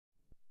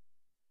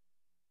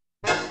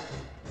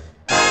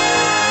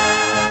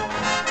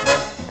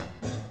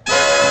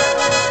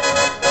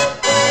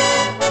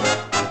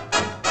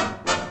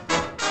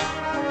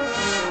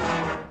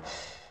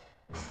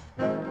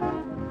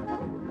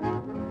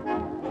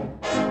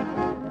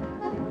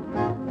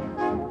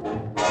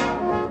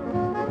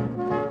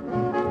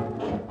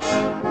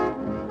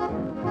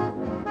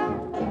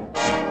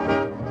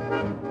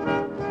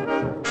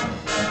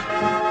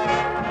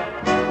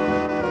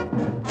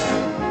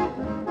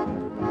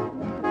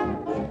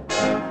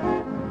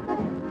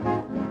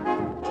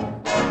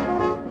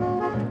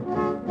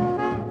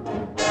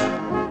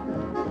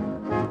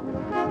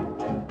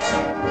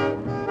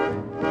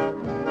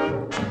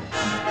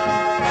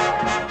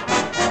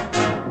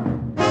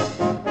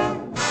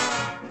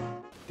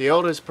The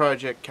Elders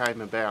Project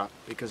came about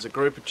because a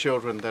group of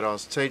children that I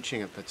was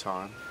teaching at the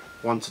time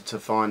wanted to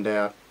find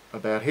out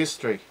about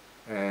history,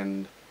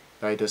 and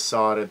they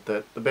decided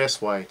that the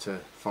best way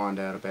to find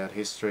out about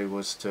history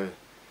was to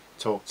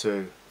talk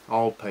to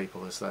old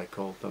people, as they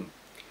called them.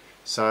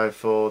 So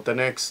for the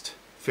next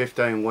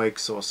 15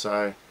 weeks or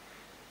so,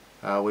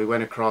 we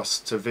went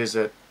across to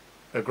visit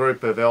a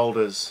group of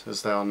elders,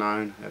 as they are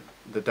known, at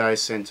the day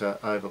centre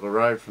over the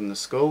road from the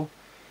school,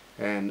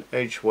 and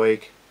each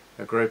week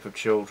a group of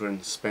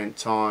children spent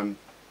time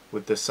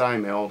with the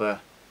same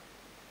elder,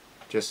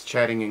 just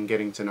chatting and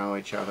getting to know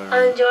each other.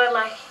 I enjoyed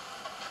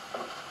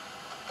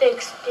the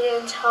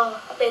experience,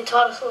 how they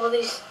taught us all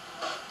these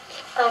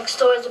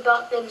stories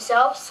about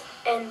themselves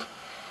and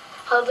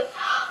how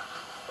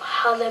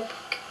they've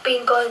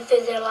been going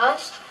through their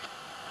lives.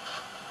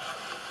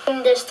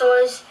 Giving their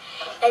stories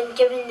and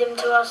giving them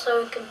to us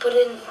so we can put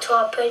it into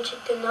our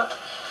project and not.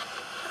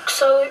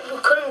 So we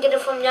couldn't get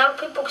it from young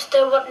people because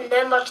they wouldn't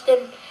know much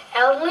than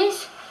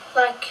elderlies,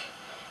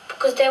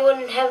 because they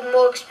wouldn't have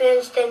more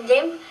experience than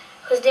them,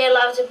 because their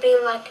lives have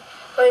been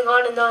going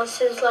on and on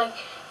since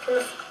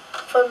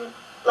from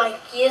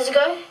years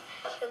ago.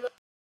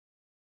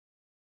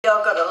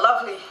 I've got a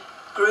lovely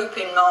group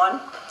in mind.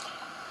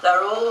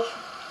 They're all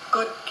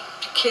good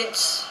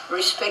kids,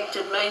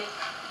 respected me,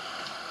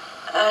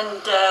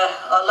 and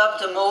I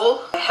loved them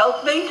all. They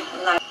helped me,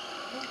 and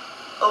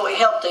we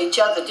helped each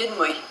other, didn't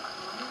we?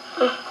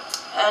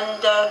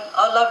 And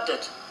I loved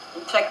it.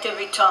 In fact,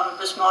 every time it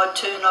was my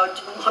turn, I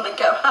didn't want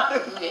to go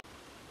home.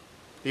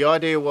 The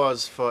idea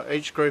was for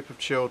each group of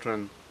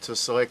children to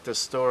select a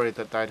story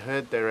that they'd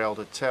heard their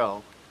elder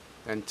tell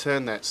and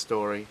turn that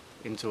story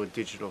into a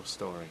digital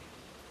story.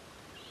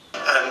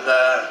 And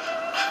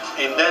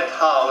in that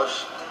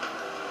house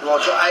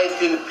was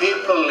 18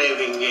 people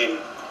living in.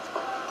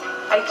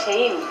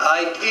 18?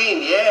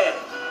 18, yeah.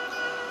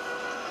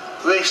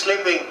 We're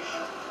sleeping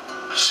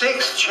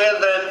 6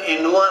 children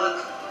in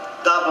one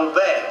double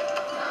bed.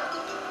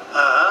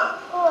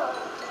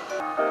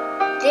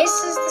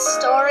 This is the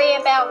story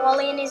about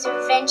Wally and his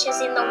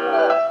adventures in the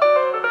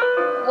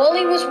war.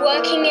 Wally was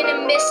working in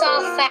a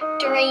missile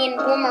factory in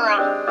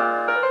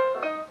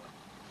Woomera.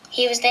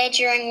 He was there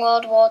during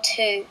World War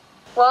II.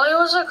 Wally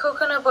was a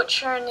cook and a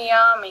butcher in the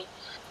army.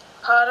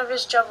 Part of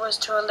his job was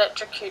to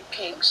electrocute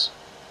pigs.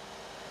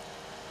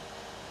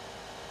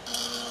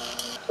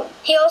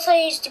 He also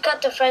used to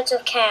cut the throats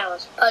of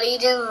cows, but he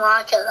didn't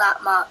like it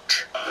that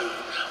much.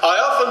 I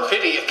often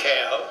pity a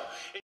cow.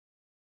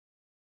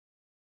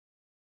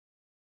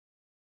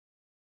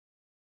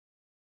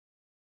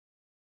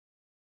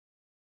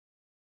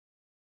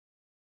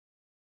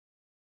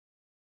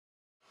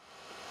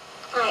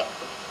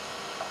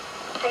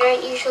 I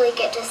don't usually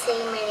get to see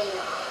many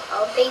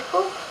old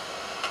people,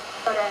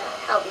 but it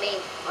helped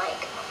me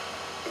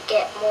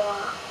get more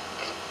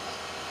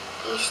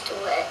used to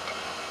it,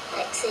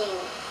 seeing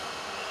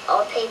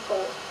old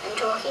people and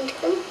talking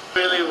to them.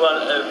 Really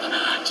want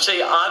to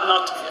see.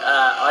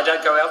 I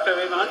don't go out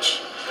very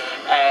much,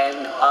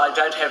 and I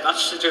don't have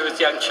much to do with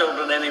young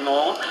children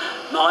anymore.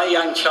 My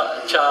young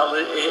child,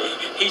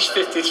 he's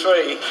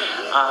 53.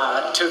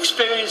 To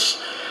experience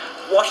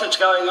what is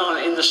going on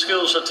in the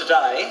schools of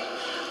today,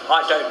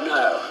 I don't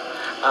know,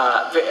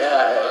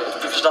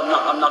 because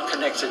I'm not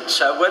connected.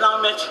 So when I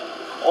met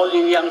all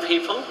you young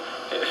people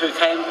who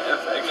came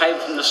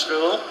from the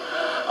school,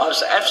 I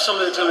was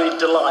absolutely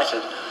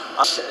delighted.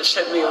 It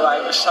sent me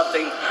away with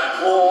something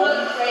warm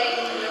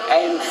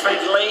and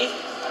friendly,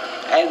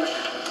 and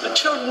the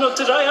children of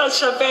today aren't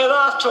so bad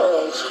after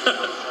all.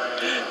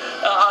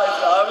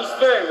 I was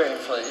very, very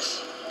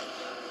pleased.